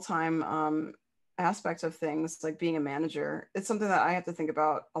the full-time aspect of things, like being a manager, it's something that I have to think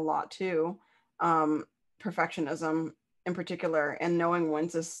about a lot too. Perfectionism in particular, and knowing when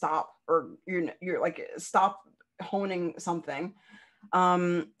to stop, or you're like stop honing something,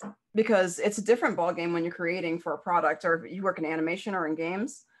 because it's a different ballgame when you're creating for a product, or if you work in animation or in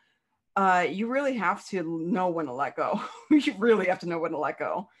games. You really have to know when to let go. You really have to know when to let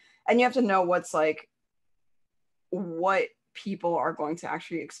go, and you have to know what people are going to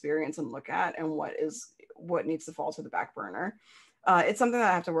actually experience and look at, and what needs to fall to the back burner. It's something that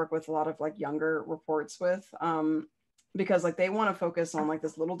I have to work with a lot of like younger reports with, because like they want to focus on like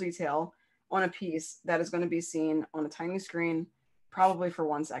this little detail on a piece that is going to be seen on a tiny screen probably for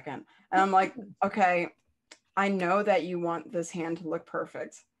 1 second. And I'm like, okay, I know that you want this hand to look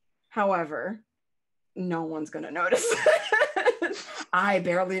perfect. However, no one's going to notice. I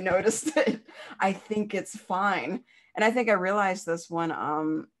barely noticed it. I think it's fine. And I think I realized this when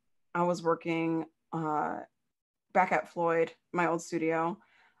I was working back at Floyd, my old studio.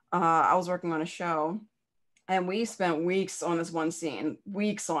 I was working on a show, and we spent weeks on this one scene,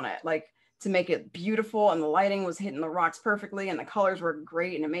 weeks on it, like to make it beautiful, and the lighting was hitting the rocks perfectly, and the colors were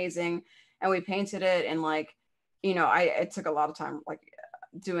great and amazing, and we painted it, and like, you know, it took a lot of time, like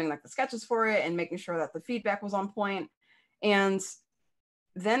doing like the sketches for it and making sure that the feedback was on point. And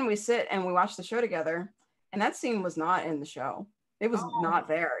then we sit and we watch the show together, and that scene was not in the show. It was not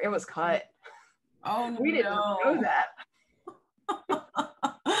there. It was cut. Oh, we didn't know that.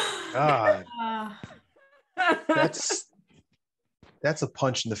 God, that's a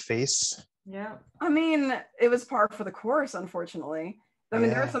punch in the face. Yeah. I mean, it was par for the course, unfortunately. I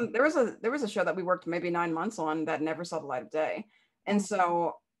mean, Yeah. there was a show that we worked maybe 9 months on that never saw the light of day. And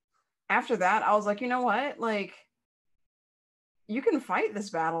so after that, I was like, you know what? Like, you can fight this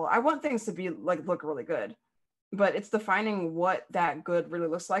battle. I want things to be like look really good, but it's defining what that good really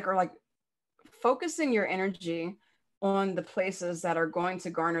looks like, or like focusing your energy on the places that are going to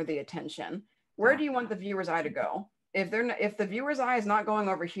garner the attention. Where do you want the viewer's eye to go? If the viewer's eye is not going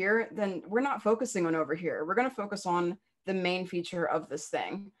over here, then we're not focusing on over here. We're going to focus on the main feature of this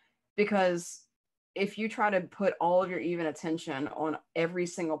thing. Because if you try to put all of your even attention on every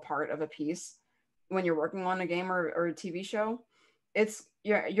single part of a piece when you're working on a game or a TV show,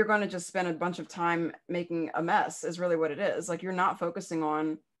 you're going to just spend a bunch of time making a mess, is really what it is. Like, you're not focusing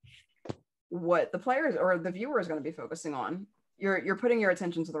on what the players or the viewer is going to be focusing on. You're putting your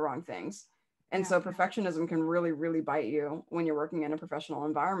attention to the wrong things. And so perfectionism can really, really bite you when you're working in a professional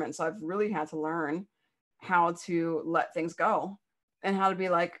environment. So I've really had to learn how to let things go, and how to be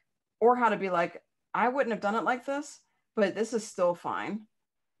like, I wouldn't have done it like this, but this is still fine.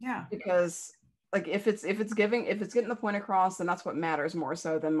 Yeah. Because like, if it's getting the point across, then that's what matters more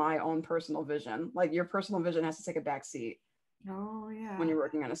so than my own personal vision. Like, your personal vision has to take a back seat. Oh yeah. When you're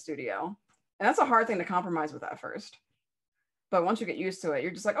working in a studio. And that's a hard thing to compromise with at first. But once you get used to it,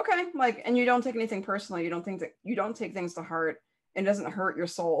 you're just like, okay, like, and you don't take anything personally. You don't take things to heart. It doesn't hurt your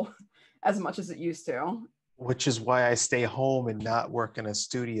soul as much as it used to. Which is why I stay home and not work in a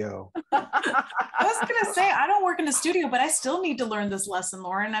studio. I was gonna say, I don't work in a studio, but I still need to learn this lesson,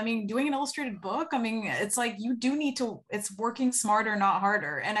 Lauren. I mean, doing an illustrated book, I mean, it's like you do need to, it's working smarter, not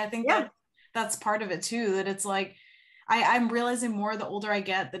harder. And I think that's part of it too, that it's like, I'm realizing more the older I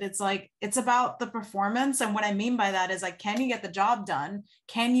get that it's like, it's about the performance. And what I mean by that is like, can you get the job done?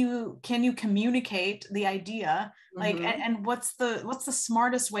 Can you communicate the idea? Like, and what's the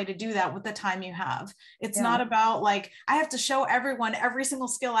smartest way to do that with the time you have? It's not about like, I have to show everyone every single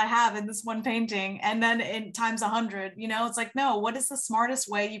skill I have in this one painting, and then in times 100, you know, it's like, no, what is the smartest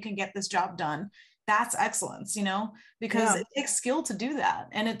way you can get this job done? That's excellence, you know, because it takes skill to do that.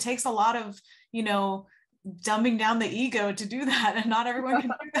 And it takes a lot of, you know, dumbing down the ego to do that, and not everyone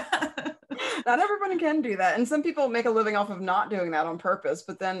can do that. Not everyone can do that, and some people make a living off of not doing that on purpose,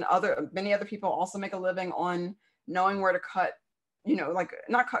 but then many other people also make a living on knowing where to cut, you know, like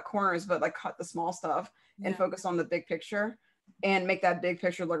not cut corners, but like cut the small stuff and focus on the big picture and make that big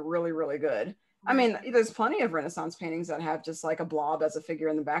picture look really, really good. I mean, there's plenty of Renaissance paintings that have just like a blob as a figure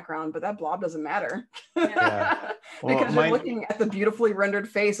in the background, but that blob doesn't matter. Well, because you're looking at the beautifully rendered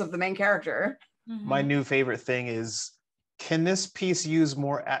face of the main character. My new favorite thing is, can this piece use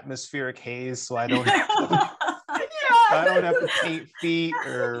more atmospheric haze so I don't have to, I don't have to paint feet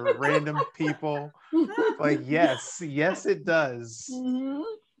or random people? Like, yes, it does.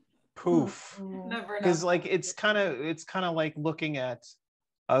 Poof. Because like it's kind of like looking at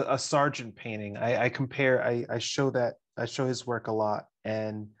a Sargent painting. I show his work a lot,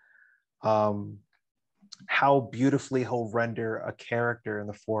 and how beautifully he'll render a character in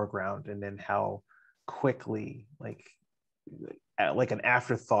the foreground, and then how quickly, like an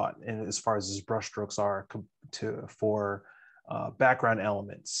afterthought, and as far as his brushstrokes are for background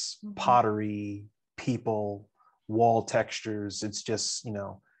elements, pottery, people, wall textures. It's just, you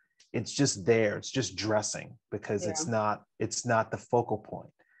know, it's just there. It's just dressing, because it's not the focal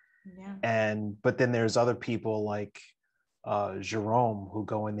point. But then there's other people like Jerome, who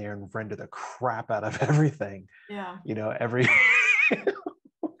go in there and render the crap out of everything. You know,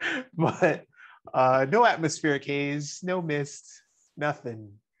 but no atmospheric haze, no mist,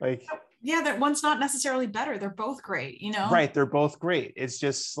 nothing. Like, that one's not necessarily better. They're both great, you know? Right, they're both great. It's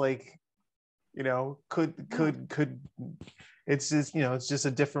just like, you know, could it's just, you know, it's just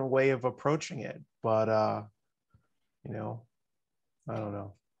a different way of approaching it. But you know, I don't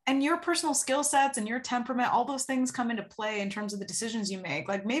know. And your personal skill sets and your temperament, all those things come into play in terms of the decisions you make.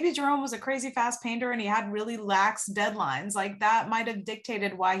 Like maybe Jerome was a crazy fast painter and he had really lax deadlines. Like that might have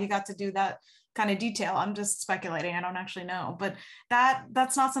dictated why he got to do that kind of detail. I'm just speculating. I don't actually know, but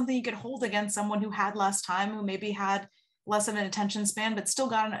that's not something you could hold against someone who had less time, who maybe had less of an attention span, but still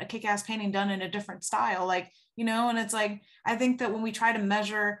got a kick-ass painting done in a different style. Like, you know, and it's like, I think that when we try to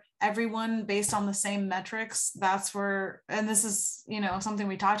measure everyone based on the same metrics, that's where, and this is, you know, something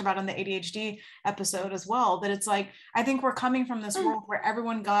we talked about in the ADHD episode as well, that it's like, I think we're coming from this world where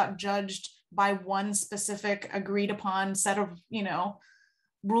everyone got judged by one specific agreed upon set of, you know,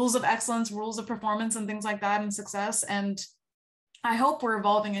 rules of excellence, rules of performance and things like that and success. And I hope we're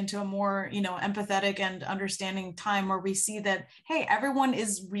evolving into a more, you know, empathetic and understanding time where we see that, hey, everyone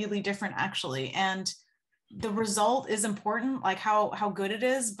is really different actually. And the result is important, like how good it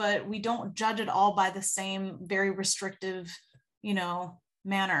is, but we don't judge it all by the same very restrictive, you know,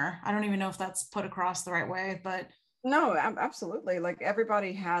 manner. I don't even know if that's put across the right way, but. No, absolutely. Like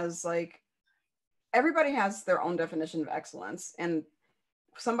everybody has their own definition of excellence, and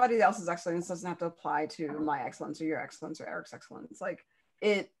somebody else's excellence doesn't have to apply to my excellence or your excellence or Eric's excellence. Like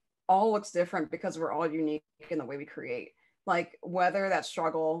it all looks different because we're all unique in the way we create. Like whether that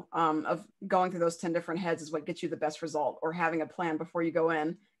struggle of going through those 10 different heads is what gets you the best result, or having a plan before you go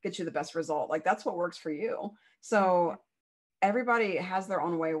in gets you the best result. Like that's what works for you. So everybody has their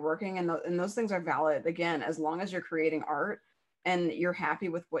own way of working, and those things are valid. Again, as long as you're creating art and you're happy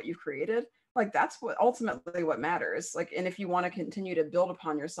with what you've created, like that's what ultimately what matters. Like, and if you want to continue to build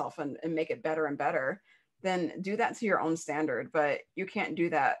upon yourself and make it better and better, then do that to your own standard. But you can't do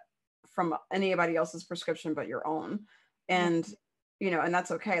that from anybody else's prescription but your own. And you know, and that's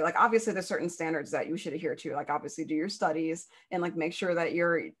okay. Like obviously there's certain standards that you should adhere to, like obviously do your studies and like make sure that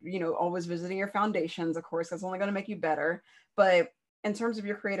you're, you know, always visiting your foundations. Of course, that's only going to make you better. But in terms of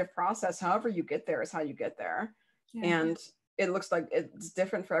your creative process, however you get there is how you get there. And it looks like it's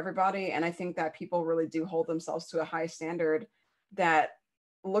different for everybody. And I think that people really do hold themselves to a high standard that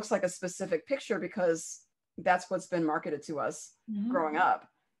looks like a specific picture because that's what's been marketed to us growing up.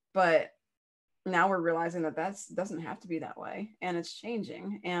 But now we're realizing that doesn't have to be that way, and it's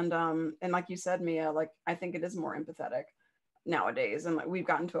changing. And like you said, Mia, like I think it is more empathetic nowadays, and like we've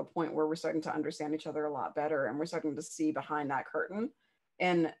gotten to a point where we're starting to understand each other a lot better, and we're starting to see behind that curtain,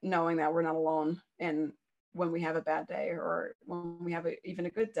 and knowing that we're not alone. And when we have a bad day, or when we have even a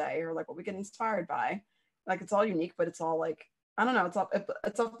good day, or like what we get inspired by, like it's all unique, but it's all like, I don't know,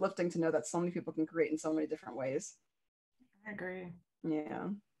 it's uplifting to know that so many people can create in so many different ways. I agree. Yeah.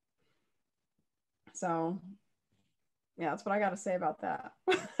 So yeah, that's what I got to say about that.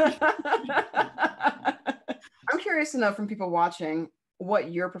 I'm curious to know from people watching what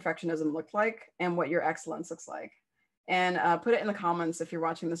your perfectionism looked like and what your excellence looks like. And put it in the comments if you're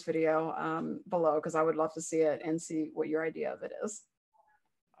watching this video below, because I would love to see it and see what your idea of it is.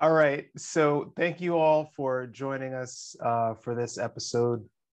 All right. So thank you all for joining us for this episode.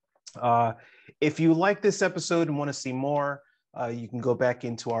 If you like this episode and want to see more, you can go back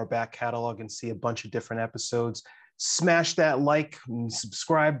into our back catalog and see a bunch of different episodes. Smash that like and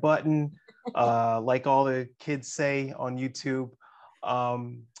subscribe button, like all the kids say on YouTube.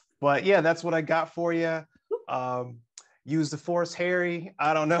 But yeah, that's what I got for you. Use the Force Harry.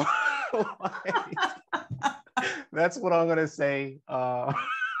 I don't know. That's what I'm gonna say. I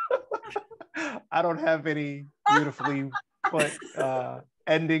don't have any beautifully put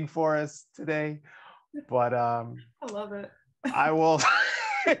ending for us today, but I love it. I will.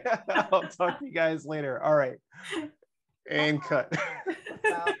 I'll talk to you guys later. All right, and cut.